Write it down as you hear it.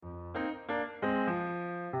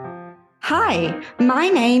Hi, my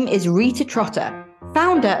name is Rita Trotter,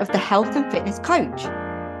 founder of the Health and Fitness Coach.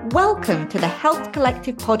 Welcome to the Health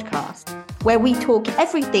Collective podcast, where we talk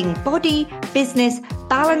everything body, business,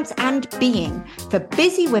 balance, and being for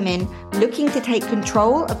busy women looking to take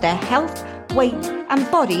control of their health, weight, and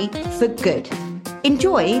body for good.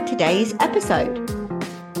 Enjoy today's episode.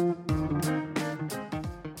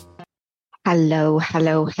 Hello.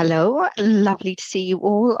 Lovely to see you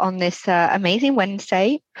all on this amazing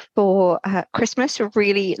Wednesday for Christmas.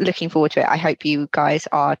 Really looking forward to it. I hope you guys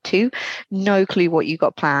are too. No clue what you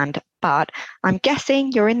got planned, but I'm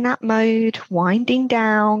guessing you're in that mode, winding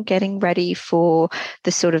down, getting ready for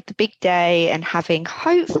the big day and having,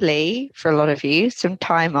 hopefully, for a lot of you, some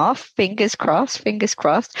time off. Fingers crossed.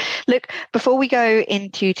 Look, before we go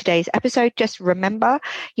into today's episode, just remember,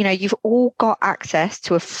 you've all got access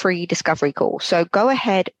to a free discovery call. So go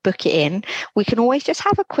ahead, book it in. We can always just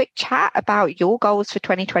have a quick chat about your goals for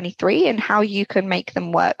 2023 and how you can make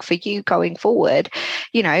them work for you going forward,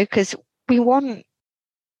 because we want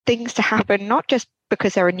things to happen, not just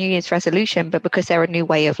because they're a New Year's resolution, but because they're a new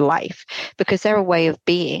way of life, because they're a way of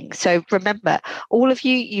being. So remember, all of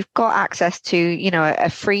you, you've got access to, a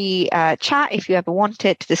free chat if you ever want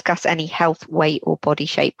it to discuss any health, weight, or body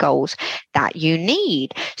shape goals that you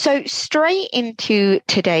need. So straight into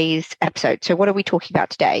today's episode. So what are we talking about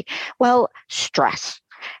today? Well, stress.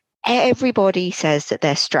 Everybody says that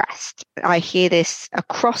they're stressed. I hear this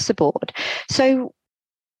across the board. So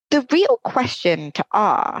the real question to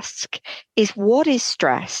ask is, what is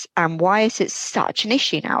stress and why is it such an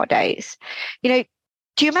issue nowadays? Do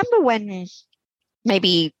you remember when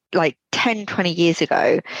maybe like 10, 20 years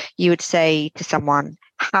ago, you would say to someone,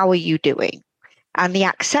 how are you doing? And the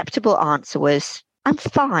acceptable answer was, I'm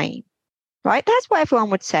fine, right? That's what everyone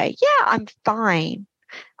would say. Yeah, I'm fine.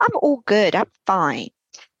 I'm all good. I'm fine.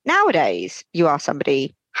 Nowadays, you ask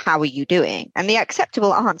somebody, how are you doing? And the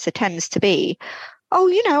acceptable answer tends to be, oh,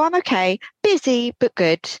 I'm okay. Busy, but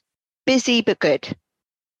good. Busy, but good.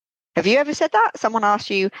 Have you ever said that? Someone asks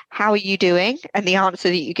you, how are you doing? And the answer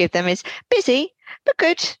that you give them is busy, but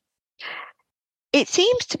good. It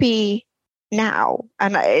seems to be now,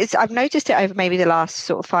 and I've noticed it over maybe the last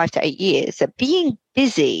sort of 5 to 8 years, that being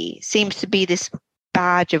busy seems to be this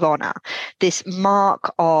badge of honor, this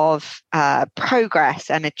mark of progress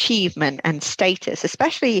and achievement and status,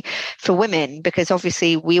 especially for women, because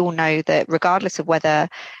obviously we all know that regardless of whether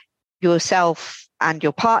yourself and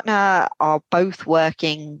your partner are both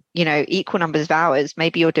working, equal numbers of hours,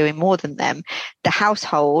 maybe you're doing more than them, the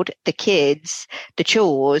household, the kids, the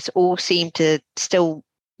chores all seem to still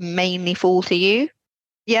mainly fall to you.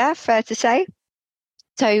 Yeah, fair to say.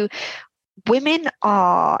 So women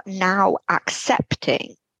are now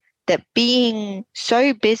accepting that being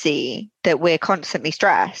so busy that we're constantly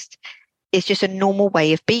stressed is just a normal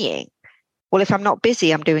way of being. Well, if I'm not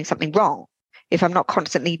busy, I'm doing something wrong. If I'm not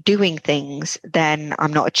constantly doing things, then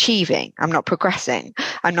I'm not achieving. I'm not progressing.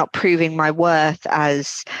 I'm not proving my worth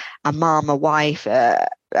as a mom, a wife, a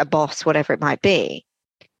boss, whatever it might be.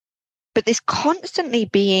 But this constantly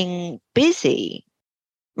being busy,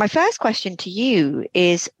 my first question to you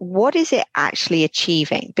is, what is it actually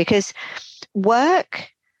achieving? Because work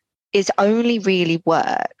is only really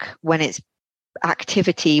work when it's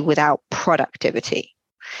activity without productivity.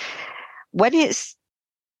 When it's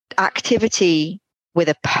activity with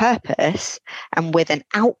a purpose and with an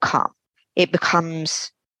outcome, it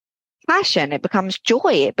becomes passion, it becomes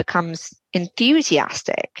joy, it becomes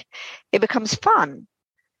enthusiastic, it becomes fun.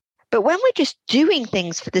 But when we're just doing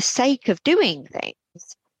things for the sake of doing things,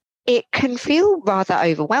 it can feel rather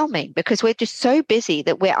overwhelming because we're just so busy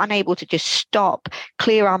that we're unable to just stop,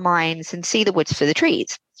 clear our minds and see the woods for the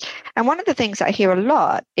trees. And one of the things I hear a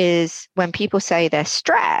lot is when people say they're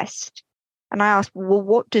stressed, and I ask, well,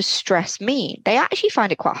 what does stress mean? They actually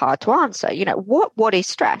find it quite hard to answer. What is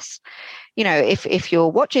stress? If you're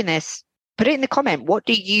watching this, put it in the comment. What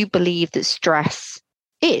do you believe that stress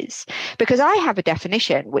is? Because I have a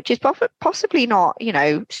definition, which is possibly not,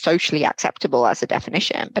 socially acceptable as a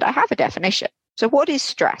definition, but I have a definition. So what is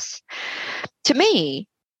stress? To me,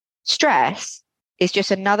 stress is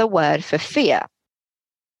just another word for fear,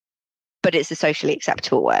 but it's a socially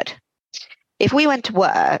acceptable word. If we went to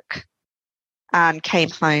work and came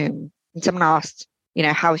home and someone asked,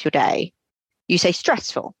 how was your day? You say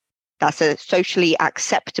stressful. That's a socially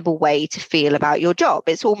acceptable way to feel about your job.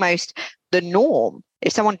 It's almost the norm.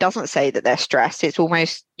 If someone doesn't say that they're stressed, it's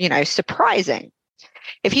almost, surprising.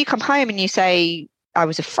 If you come home and you say, I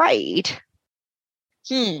was afraid,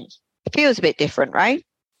 it feels a bit different, right?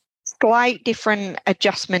 slight different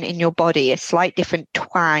adjustment in your body, a slight different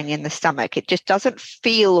twang in the stomach. It just doesn't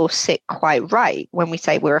feel or sit quite right when we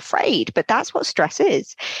say we're afraid. But that's what stress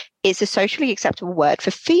is. It's a socially acceptable word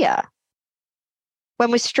for fear. When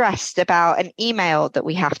we're stressed about an email that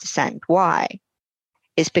we have to send, why?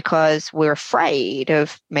 It's because we're afraid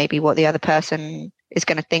of maybe what the other person is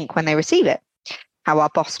going to think when they receive it, how our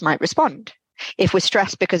boss might respond. If we're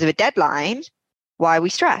stressed because of a deadline, why are we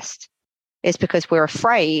stressed? It's because we're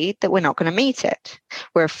afraid that we're not going to meet it.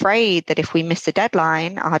 We're afraid that if we miss the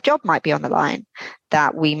deadline, our job might be on the line,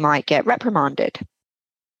 that we might get reprimanded.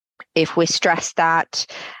 If we're stressed that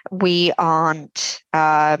we aren't,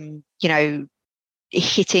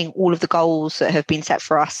 hitting all of the goals that have been set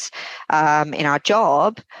for us in our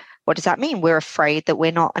job, what does that mean? We're afraid that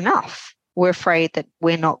we're not enough. We're afraid that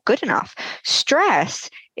we're not good enough. Stress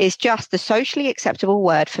is just the socially acceptable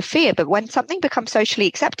word for fear. But when something becomes socially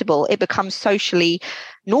acceptable, it becomes socially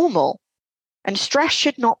normal. And stress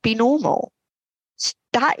should not be normal.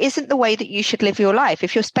 That isn't the way that you should live your life.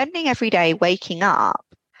 If you're spending every day waking up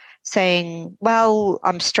saying, well,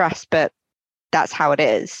 I'm stressed, but that's how it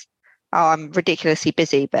is. Oh, I'm ridiculously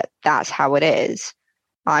busy, but that's how it is.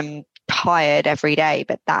 I'm tired every day,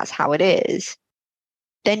 but that's how it is.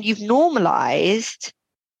 Then you've normalized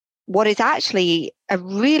what is actually a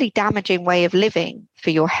really damaging way of living for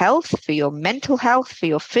your health, for your mental health, for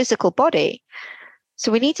your physical body.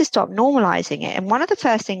 So we need to stop normalizing it. And one of the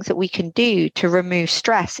first things that we can do to remove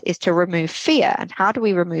stress is to remove fear. And how do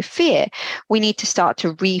we remove fear? We need to start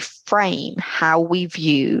to reframe how we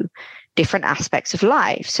view different aspects of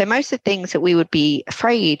life. So most of the things that we would be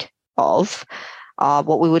afraid of are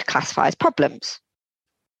what we would classify as problems.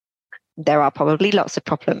 There are probably lots of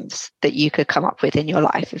problems that you could come up with in your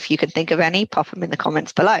life. If you can think of any, pop them in the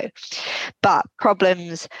comments below. But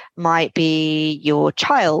problems might be your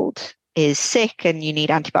child is sick and you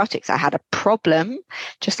need antibiotics. I had a problem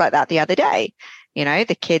just like that the other day.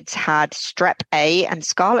 The kids had strep A and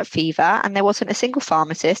scarlet fever, and there wasn't a single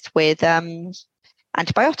pharmacist with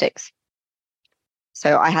antibiotics.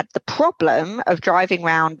 So I had the problem of driving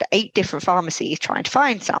around 8 different pharmacies trying to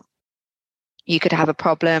find some. You could have a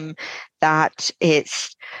problem that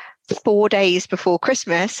it's 4 days before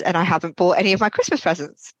Christmas and I haven't bought any of my Christmas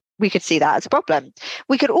presents. We could see that as a problem.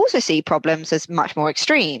 We could also see problems as much more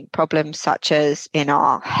extreme, problems such as in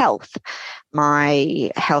our health. My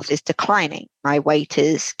health is declining, my weight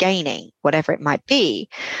is gaining, whatever it might be.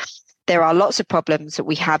 There are lots of problems that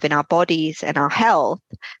we have in our bodies and our health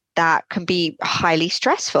that can be highly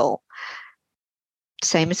stressful.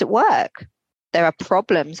 Same as at work. There are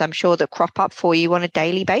problems, I'm sure, that crop up for you on a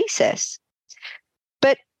daily basis.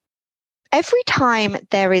 But every time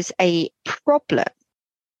there is a problem,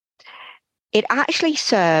 it actually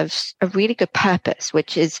serves a really good purpose,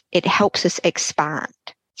 which is it helps us expand.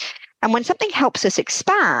 And when something helps us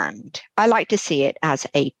expand, I like to see it as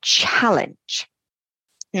a challenge.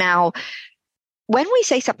 Now, when we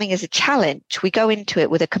say something is a challenge, we go into it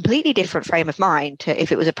with a completely different frame of mind to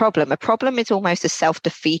if it was a problem. A problem is almost a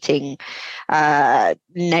self-defeating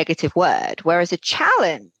negative word, whereas a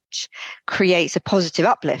challenge creates a positive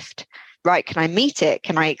uplift. Right? Can I meet it?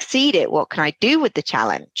 Can I exceed it? What can I do with the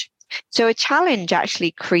challenge? So a challenge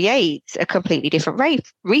actually creates a completely different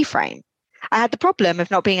reframe. I had the problem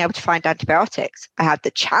of not being able to find antibiotics. I had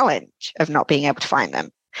the challenge of not being able to find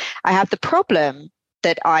them. I have the problem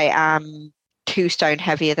that I am 2 stone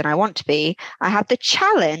heavier than I want to be. I have the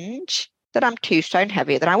challenge that I'm 2 stone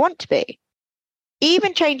heavier than I want to be.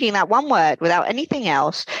 Even changing that one word without anything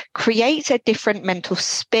else creates a different mental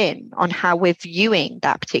spin on how we're viewing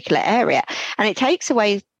that particular area. And it takes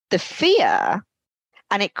away the fear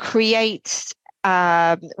and it creates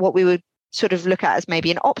what we would sort of look at as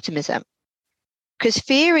maybe an optimism. Because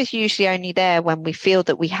fear is usually only there when we feel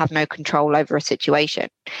that we have no control over a situation.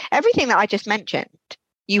 Everything that I just mentioned,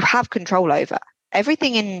 you have control over.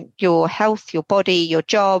 Everything in your health, your body, your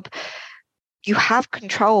job, you have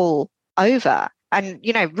control over. And,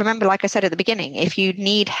 remember, like I said at the beginning, if you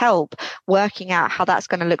need help working out how that's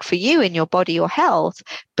going to look for you in your body or health,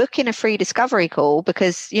 book in a free discovery call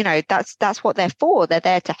because, that's what they're for. They're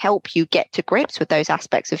there to help you get to grips with those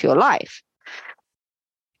aspects of your life.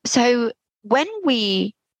 So when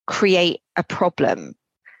we create a problem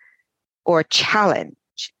or a challenge,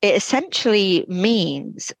 it essentially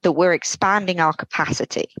means that we're expanding our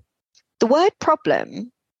capacity. The word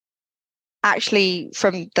problem, actually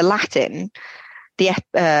from the Latin,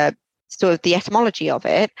 the etymology of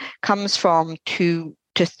it comes from to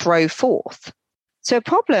throw forth. So a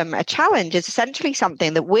problem, a challenge is essentially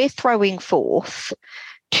something that we're throwing forth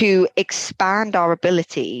to expand our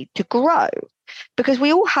ability to grow. Because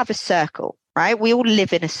we all have a circle. right? We all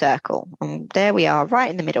live in a circle, and there we are right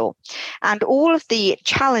in the middle. And all of the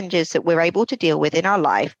challenges that we're able to deal with in our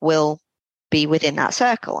life will be within that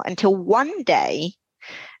circle until one day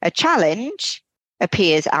a challenge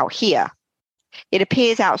appears out here. It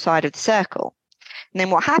appears outside of the circle. And then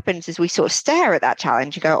what happens is we sort of stare at that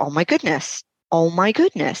challenge and go, oh my goodness,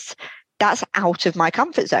 that's out of my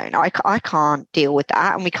comfort zone. I can't deal with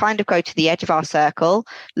that. And we kind of go to the edge of our circle,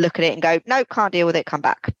 look at it and go, nope, can't deal with it, come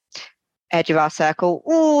back. Edge of our circle,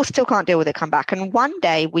 oh, still can't deal with it, come back. And one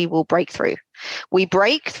day we will break through. We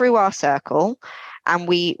break through our circle and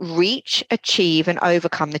we reach, achieve, and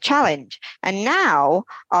overcome the challenge. And now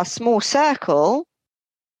our small circle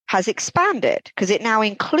has expanded because it now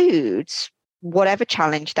includes whatever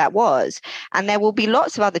challenge that was. And there will be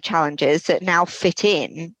lots of other challenges that now fit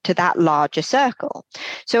in to that larger circle.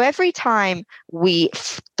 So every time we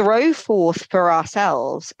throw forth for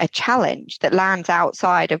ourselves a challenge that lands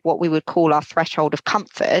outside of what we would call our threshold of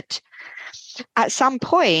comfort, at some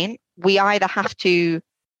point, we either have to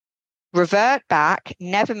revert back,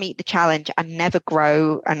 never meet the challenge, and never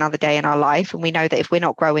grow another day in our life. And we know that if we're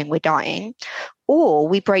not growing, we're dying. Or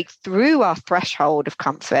we break through our threshold of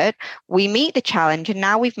comfort, we meet the challenge, and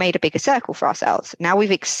now we've made a bigger circle for ourselves. Now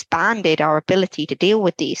we've expanded our ability to deal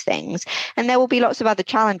with these things. And there will be lots of other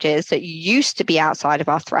challenges that used to be outside of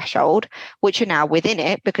our threshold, which are now within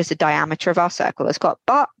it because the diameter of our circle has got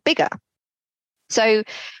bigger. So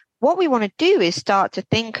what we want to do is start to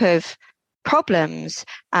think of problems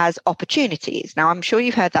as opportunities. Now, I'm sure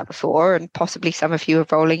you've heard that before, and possibly some of you are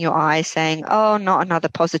rolling your eyes saying, oh, not another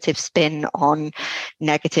positive spin on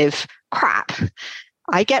negative crap.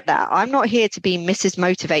 I get that. I'm not here to be Mrs.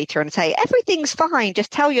 Motivator and say, everything's fine.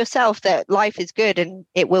 Just tell yourself that life is good and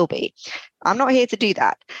it will be. I'm not here to do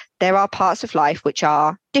that. There are parts of life which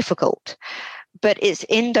are difficult. But it's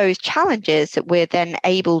in those challenges that we're then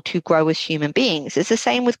able to grow as human beings. It's the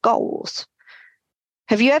same with goals.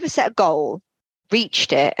 Have you ever set a goal,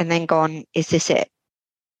 reached it, and then gone, is this it?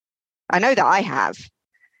 I know that I have.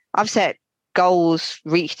 I've set goals,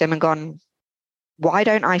 reached them, and gone, why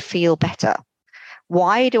don't I feel better?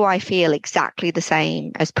 Why do I feel exactly the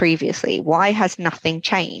same as previously? Why has nothing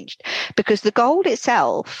changed? Because the goal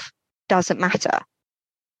itself doesn't matter.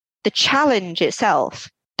 The challenge itself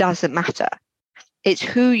doesn't matter. It's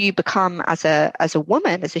who you become as a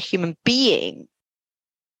woman, as a human being,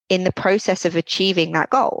 in the process of achieving that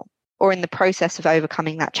goal or in the process of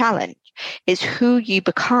overcoming that challenge. It's who you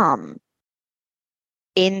become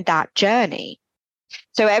in that journey.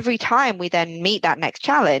 So every time we then meet that next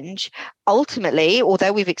challenge, ultimately,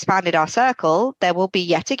 although we've expanded our circle, there will be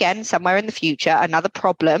yet again somewhere in the future another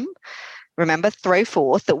problem. Remember, we throw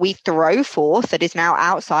forth that is now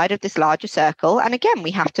outside of this larger circle. And again,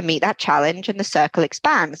 we have to meet that challenge and the circle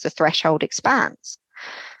expands, the threshold expands.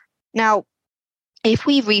 Now, if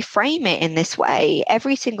we reframe it in this way,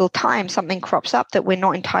 every single time something crops up that we're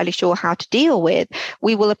not entirely sure how to deal with,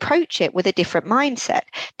 we will approach it with a different mindset.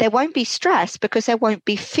 There won't be stress because there won't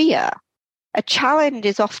be fear. A challenge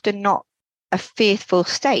is often not a fearful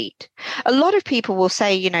state. A lot of people will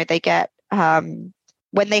say, they get,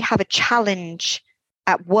 when they have a challenge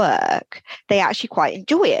at work, they actually quite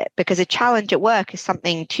enjoy it because a challenge at work is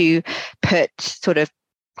something to put sort of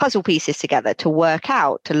puzzle pieces together, to work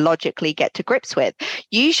out, to logically get to grips with.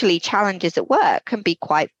 Usually challenges at work can be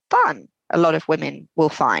quite fun, a lot of women will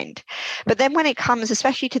find. But then when it comes,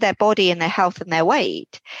 especially to their body and their health and their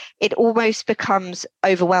weight, it almost becomes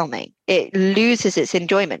overwhelming. It loses its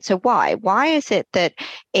enjoyment. So why? Why is it that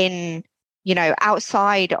in,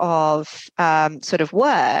 outside of sort of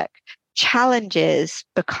work, challenges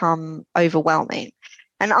become overwhelming?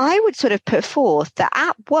 And I would sort of put forth that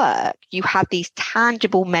at work, you have these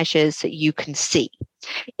tangible measures that you can see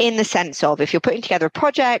in the sense of if you're putting together a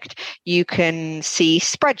project, you can see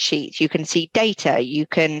spreadsheets, you can see data, you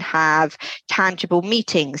can have tangible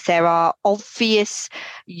meetings. There are obvious,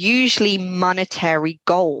 usually monetary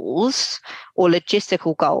goals or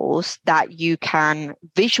logistical goals that you can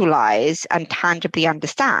visualize and tangibly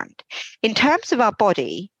understand. In terms of our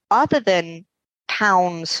body, other than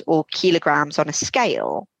pounds or kilograms on a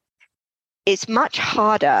scale, it's much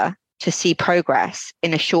harder to see progress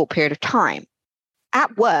in a short period of time.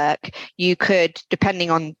 At work, you could,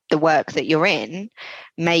 depending on the work that you're in,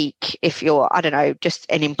 make, if you're, just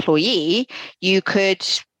an employee, you could,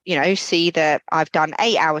 see that I've done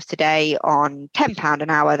 8 hours today on £10 an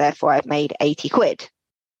hour, therefore I've made 80 quid.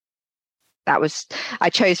 I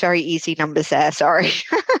chose very easy numbers there, sorry,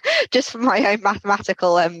 just for my own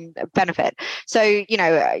mathematical benefit. So,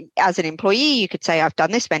 as an employee, you could say, I've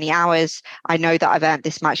done this many hours. I know that I've earned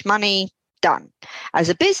this much money. done. As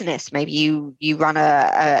a business, maybe you run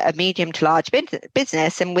a medium to large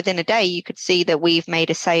business, and within a day you could see that we've made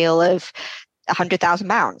a sale of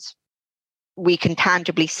 £100,000. We can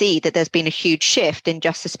tangibly see that there's been a huge shift in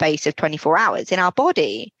just the space of 24 hours. In our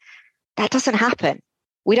body, that doesn't happen.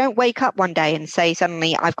 We don't wake up one day and say,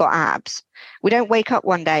 suddenly I've got abs. We don't wake up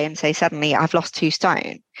one day and say, suddenly I've lost 2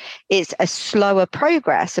 stone. It's a slower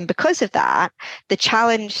progress. And because of that, the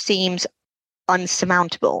challenge seems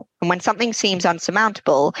unsurmountable. And when something seems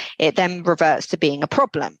unsurmountable, it then reverts to being a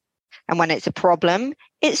problem. And when it's a problem,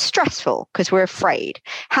 it's stressful because we're afraid.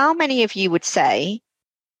 How many of you would say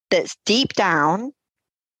that deep down,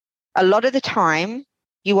 a lot of the time,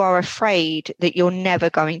 you are afraid that you're never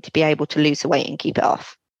going to be able to lose the weight and keep it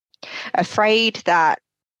off? Afraid that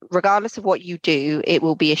regardless of what you do, it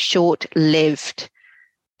will be a short-lived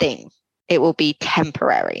thing. It will be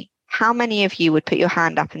temporary. How many of you would put your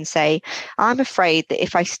hand up and say, I'm afraid that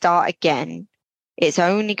if I start again, it's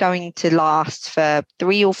only going to last for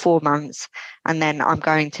 3 or 4 months, and then I'm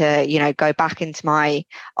going to, go back into my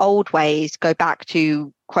old ways, go back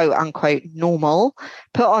to quote unquote normal,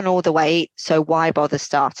 put on all the weight, so why bother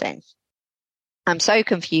starting? I'm so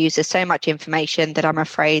confused. There's so much information that I'm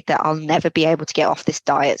afraid that I'll never be able to get off this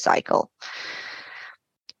diet cycle.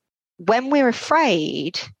 When we're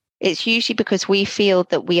afraid, it's usually because we feel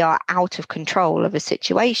that we are out of control of a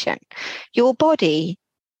situation. Your body,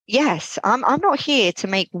 yes, I'm not here to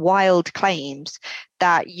make wild claims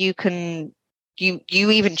that you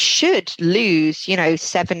even should lose,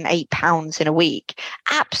 7-8 pounds in a week.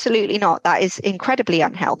 Absolutely not. That is incredibly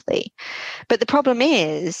unhealthy. But the problem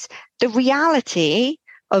is the reality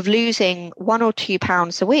of losing 1 or 2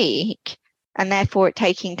 pounds a week, and therefore it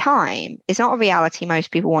taking time, is not a reality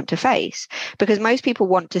most people want to face, because most people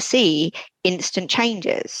want to see instant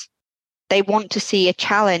changes. They want to see a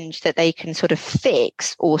challenge that they can sort of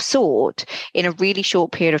fix or sort in a really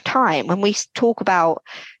short period of time. When we talk about,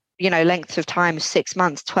 lengths of time, 6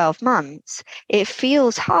 months, 12 months, it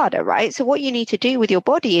feels harder, right? So what you need to do with your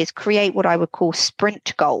body is create what I would call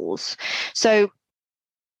sprint goals. So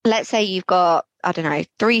let's say you've got,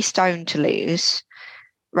 3 stone to lose.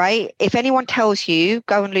 Right? If anyone tells you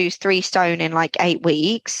go and lose 3 stone in like 8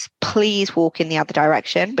 weeks, please walk in the other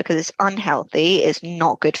direction, because it's unhealthy. It's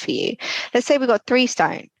not good for you. Let's say we've got 3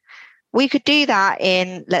 stone. We could do that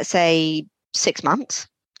in, let's say, 6 months.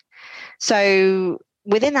 So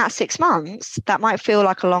within that 6 months, that might feel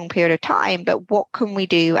like a long period of time, but what can we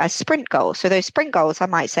do as sprint goals? So those sprint goals, I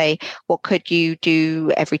might say, what could you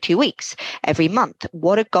do every 2 weeks, every month?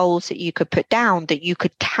 What are goals that you could put down that you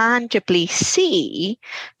could tangibly see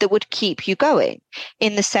that would keep you going?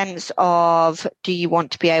 In the sense of, do you want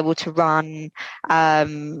to be able to run,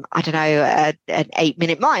 an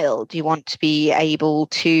 8-minute mile? Do you want to be able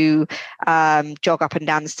to jog up and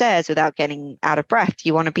down the stairs without getting out of breath? Do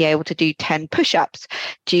you want to be able to do 10 push-ups?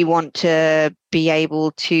 Do you want to be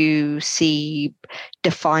able to see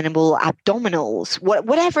definable abdominals?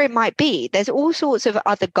 Whatever it might be, there's all sorts of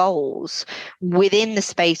other goals within the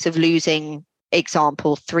space of losing,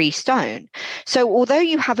 example, 3 stone. So although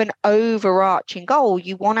you have an overarching goal,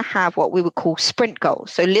 you want to have what we would call sprint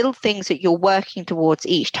goals. So little things that you're working towards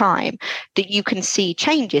each time that you can see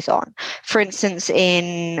changes on. For instance,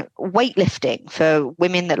 in weightlifting, for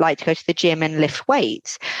women that like to go to the gym and lift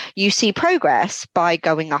weights, you see progress by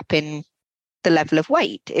going up in the level of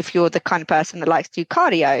weight. If you're the kind of person that likes to do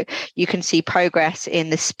cardio, you can see progress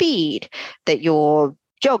in the speed that you're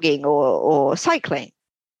jogging or cycling.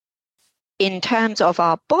 In terms of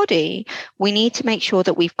our body, we need to make sure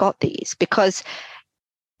that we've got these, because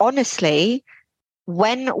honestly,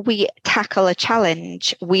 when we tackle a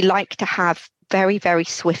challenge, we like to have very, very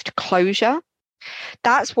swift closure.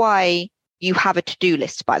 That's why you have a to-do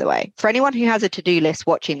list, by the way. For anyone who has a to-do list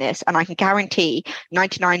watching this, and I can guarantee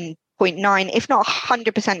 99.9, if not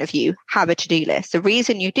 100% of you have a to-do list. The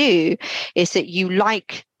reason you do is that you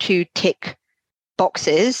like to tick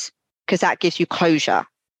boxes because that gives you closure.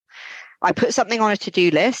 I put something on a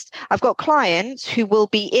to-do list. I've got clients who will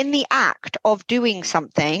be in the act of doing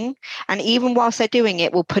something, and even whilst they're doing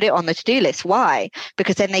it, we'll put it on the to-do list. Why?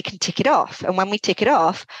 Because then they can tick it off. And when we tick it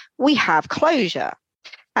off, we have closure.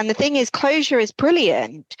 And the thing is, closure is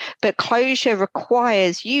brilliant, but closure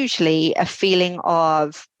requires usually a feeling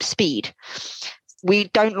of speed. We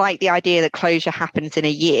don't like the idea that closure happens in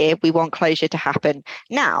a year. We want closure to happen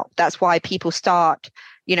now. That's why people start,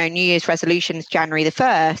 New Year's resolutions January the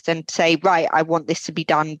 1st and say, right, I want this to be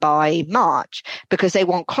done by March, because they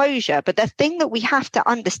want closure. But the thing that we have to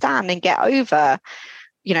understand and get over,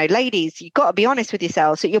 ladies, you've got to be honest with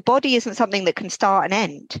yourselves that your body isn't something that can start and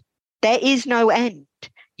end. There is no end.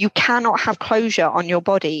 You cannot have closure on your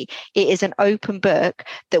body. It is an open book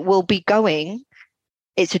that will be going.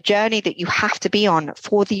 It's a journey that you have to be on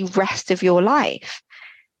for the rest of your life.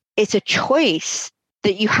 It's a choice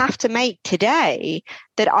that you have to make today,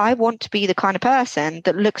 that I want to be the kind of person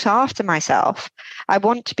that looks after myself. I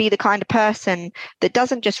want to be the kind of person that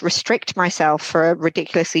doesn't just restrict myself for a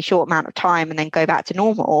ridiculously short amount of time and then go back to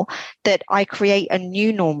normal, that I create a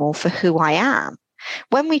new normal for who I am.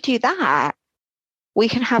 When we do that, we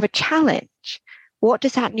can have a challenge. What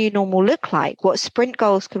does that new normal look like? What sprint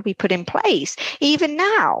goals could we put in place? Even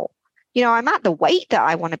now, I'm at the weight that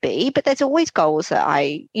I want to be, but there's always goals that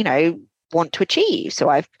I, want to achieve. So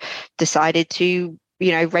I've decided to,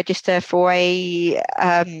 register for a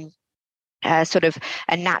sort of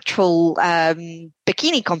a natural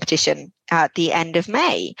bikini competition at the end of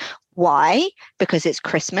May. Why? Because it's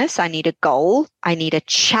Christmas. I need a goal. I need a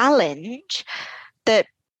challenge that,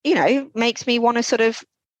 makes me want to sort of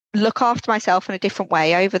look after myself in a different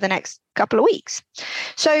way over the next couple of weeks.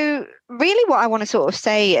 So really what I want to sort of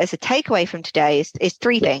say as a takeaway from today is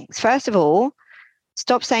three things. First of all,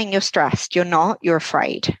 stop saying you're stressed. You're not, you're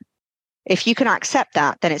afraid. If you can accept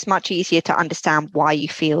that, then it's much easier to understand why you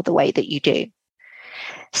feel the way that you do.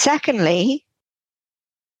 Secondly,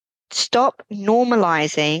 stop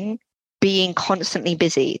normalizing being constantly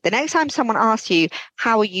busy. The next time someone asks you,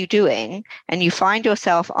 how are you doing? And you find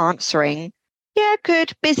yourself answering, yeah,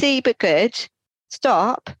 good, busy, but good.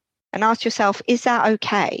 Stop and ask yourself, is that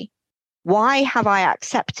okay? Why have I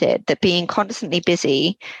accepted that being constantly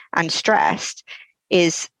busy and stressed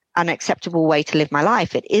is an acceptable way to live my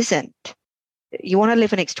life? It isn't. You want to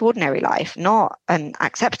live an extraordinary life, not an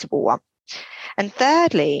acceptable one. And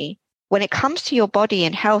thirdly, when it comes to your body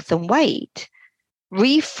and health and weight,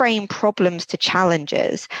 reframe problems to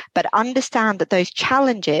challenges, but understand that those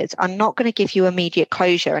challenges are not going to give you immediate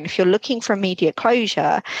closure. And if you're looking for immediate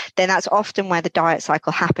closure, then that's often where the diet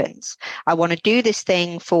cycle happens. I want to do this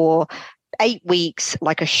thing for 8 weeks,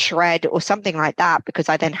 like a shred or something like that, because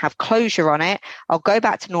I then have closure on it. I'll go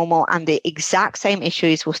back to normal and the exact same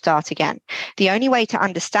issues will start again. The only way to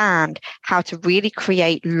understand how to really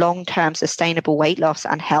create long-term sustainable weight loss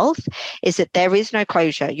and health is that there is no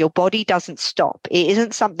closure. Your body doesn't stop. It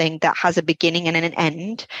isn't something that has a beginning and an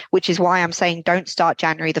end, which is why I'm saying don't start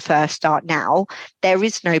January the 1st, start now. There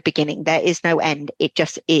is no beginning. There is no end. It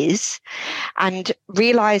just is. And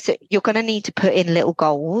realize that you're going to need to put in little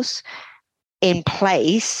goals in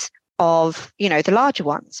place of, the larger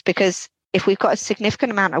ones, because if we've got a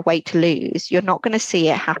significant amount of weight to lose, you're not going to see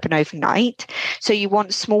it happen overnight. So you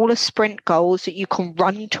want smaller sprint goals that you can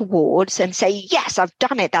run towards and say, yes, I've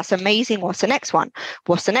done it. That's amazing. What's the next one?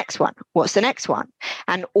 What's the next one? What's the next one?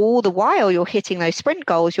 And all the while you're hitting those sprint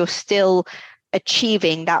goals, you're still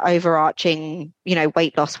achieving that overarching,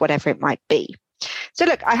 weight loss, whatever it might be. So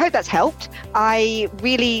look, I hope that's helped. I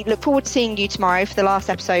really look forward to seeing you tomorrow for the last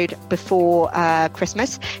episode before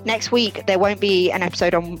Christmas. Next week, there won't be an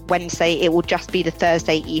episode on Wednesday. It will just be the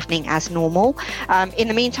Thursday evening as normal. In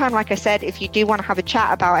the meantime, like I said, if you do want to have a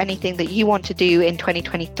chat about anything that you want to do in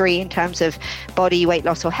 2023 in terms of body, weight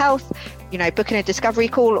loss or health, book in a discovery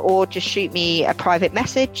call or just shoot me a private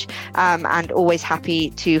message, and always happy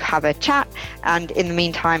to have a chat. And in the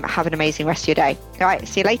meantime, have an amazing rest of your day. All right,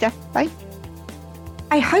 see you later. Bye.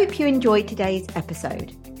 I hope you enjoyed today's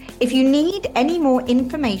episode. If you need any more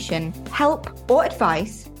information, help or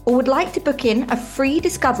advice, or would like to book in a free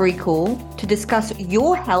discovery call to discuss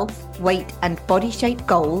your health, weight and body shape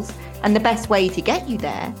goals and the best way to get you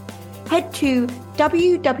there, head to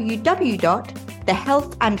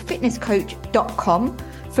www.thehealthandfitnesscoach.com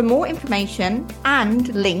for more information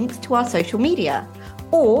and links to our social media,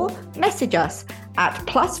 or message us at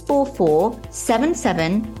 +44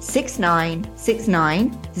 77 69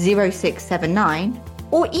 69 0679,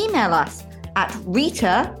 or email us at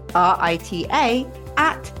Rita, R-I-T-A,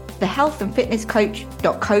 at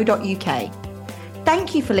thehealthandfitnesscoach.co.uk.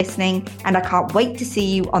 Thank you for listening, and I can't wait to see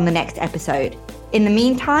you on the next episode. In the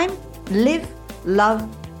meantime, live, love,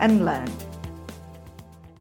 and learn.